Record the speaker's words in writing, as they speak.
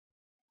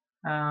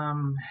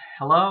Um,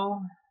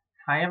 Hello,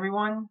 hi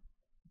everyone.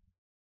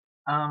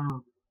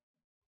 Um,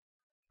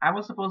 I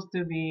was supposed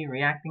to be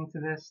reacting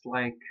to this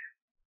like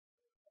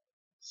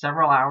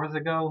several hours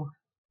ago,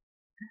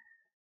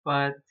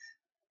 but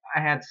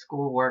I had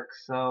schoolwork,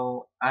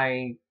 so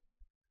I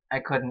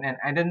couldn't, and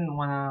I didn't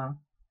wanna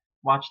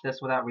watch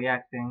this without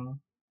reacting.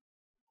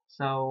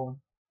 So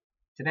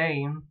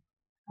today I'm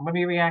gonna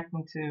be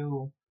reacting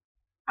to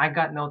I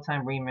Got No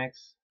Time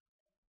remix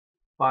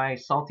by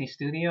Salty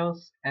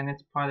Studios, and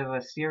it's part of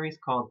a series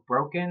called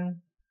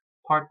Broken,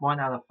 Part 1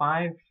 out of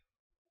 5.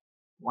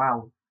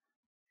 Wow,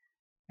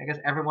 I guess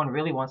everyone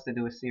really wants to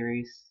do a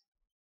series.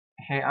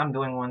 Hey, I'm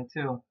doing one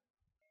too.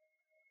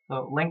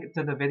 So link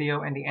to the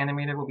video and the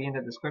animator will be in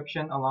the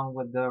description along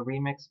with the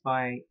remix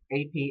by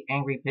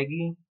APAngryPiggy.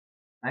 Did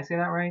I say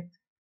that right?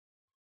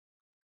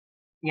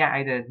 Yeah,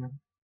 I did.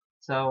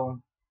 So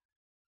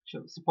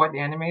support the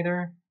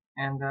animator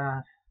and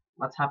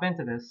let's hop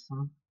into this.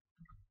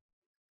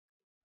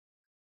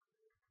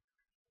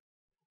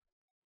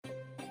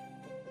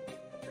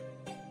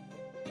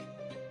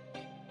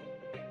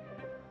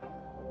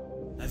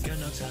 I've got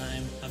no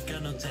time, I've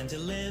got no time to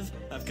live.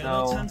 I've got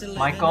no So time to live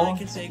and I Michael,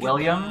 can say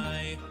William.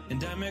 goodbye.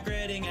 And I'm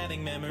regretting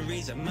having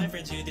memories of my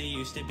friends who they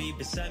used to be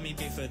beside me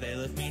before they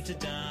left me to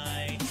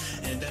die.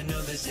 And I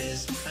know this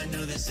is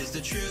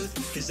the truth,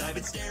 cause I've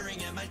been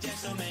staring at my death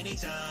so many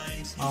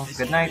times. Oh,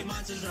 good night.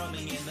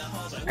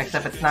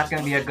 Except it's not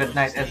gonna be a good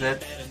night, is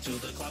it?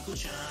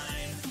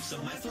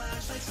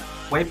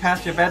 Way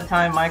past your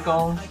bedtime,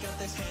 Michael.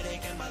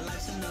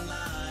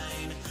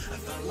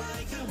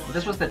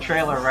 This was the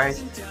trailer,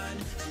 right?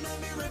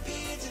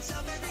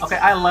 Okay,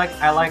 I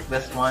like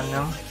this one.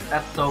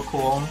 That's so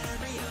cool.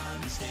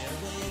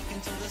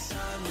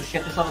 Just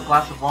get yourself a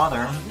glass of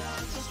water.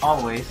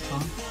 Always.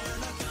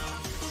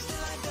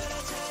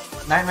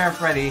 Nightmare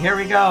Freddy, here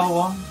we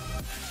go!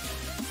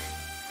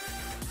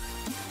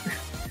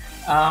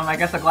 I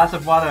guess a glass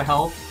of water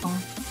helps.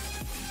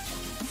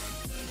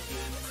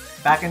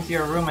 Back into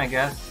your room, I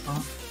guess.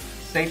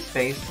 Safe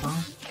space.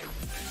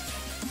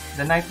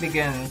 The night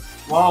begins.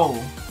 Whoa!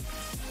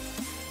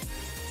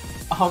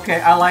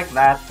 Okay, I like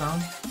that.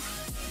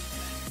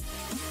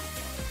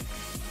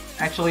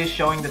 Actually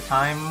showing the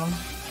time.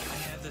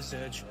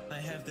 I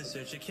have the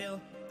search to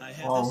kill. I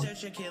have Whoa. the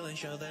search to kill and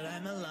show that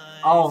I'm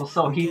alive. Oh,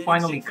 so he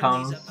finally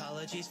comes.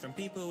 Apologies from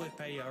people with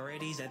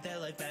priorities that their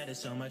life matters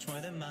so much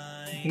more than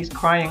mine. He's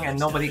crying and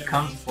nobody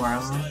comes for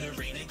him.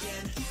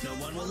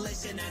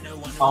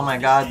 Oh my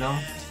god, no.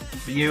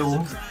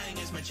 You.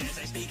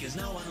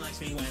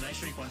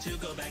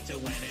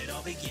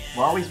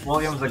 Well, Williams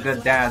Williams a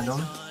good dad, no?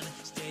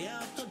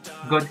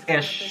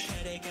 Good-ish.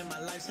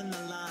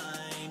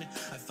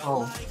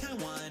 Oh.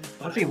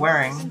 What's he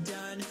wearing?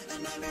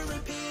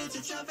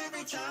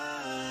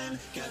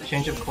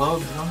 Change of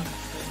clothes, no?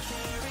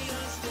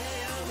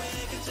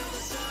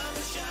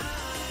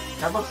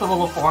 That looks a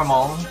little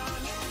formal.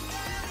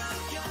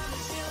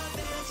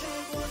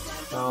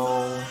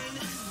 So...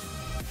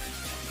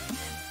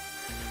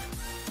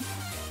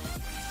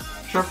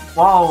 Sure.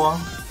 Whoa!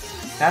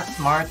 That's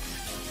smart.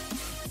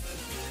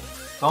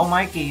 Go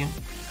Mikey.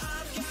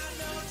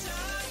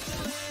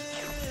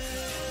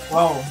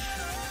 Whoa.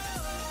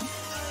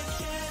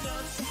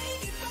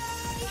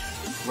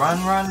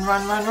 Run, run,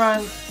 run, run,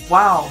 run!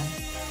 Wow!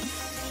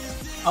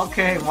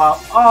 Okay, wow.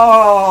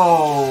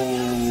 Oh!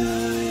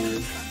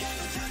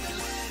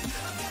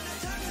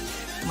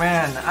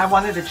 Man, I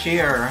wanted to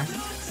cheer.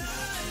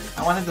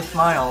 I wanted to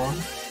smile.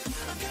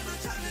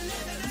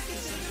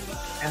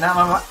 And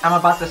now I'm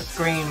about to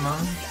scream.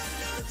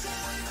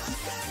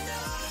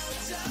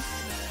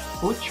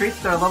 Who treats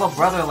their little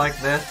brother like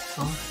this?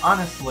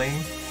 Honestly.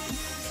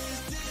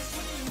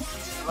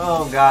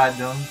 Oh god.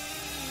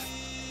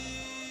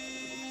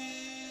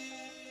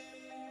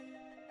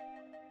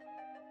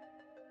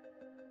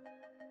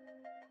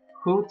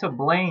 Who to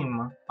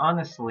blame,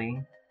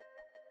 honestly?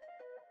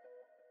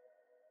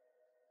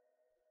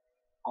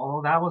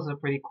 Oh, that was a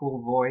pretty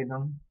cool void.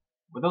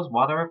 Were those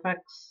water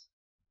effects?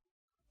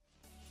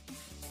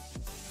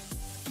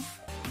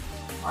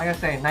 Like I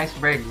say, nice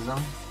rigs.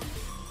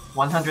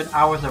 100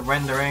 hours of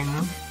rendering.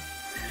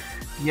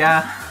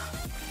 Yeah,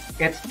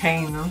 it's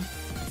pain.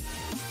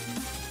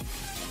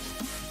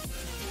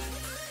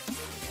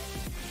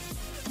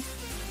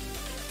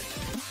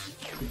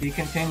 To be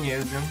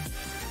continued.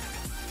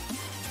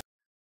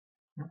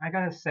 I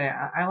gotta say,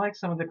 I like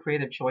some of the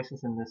creative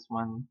choices in this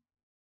one.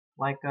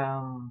 Like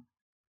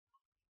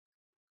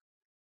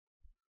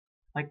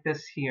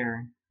this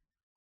here.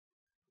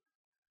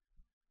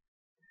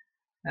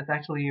 That's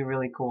actually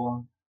really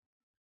cool.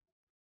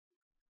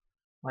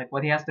 Like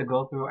what he has to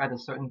go through at a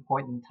certain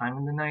point in time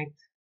in the night.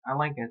 I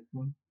like it.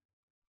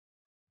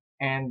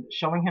 And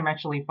showing him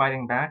actually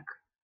fighting back.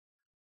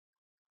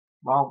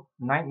 Well,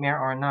 nightmare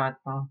or not,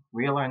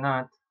 real or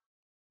not.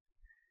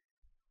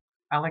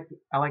 I like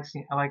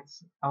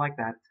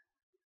that.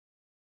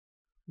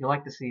 You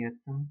like to see it.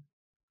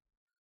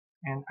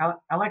 And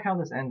I like how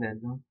this ended.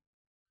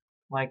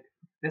 Like,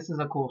 this is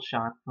a cool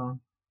shot.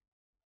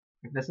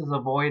 If this is a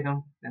void,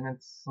 then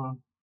it's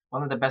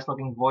one of the best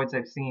looking voids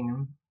I've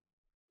seen.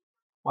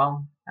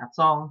 Well, that's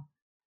all.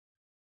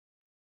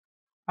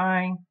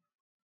 Bye.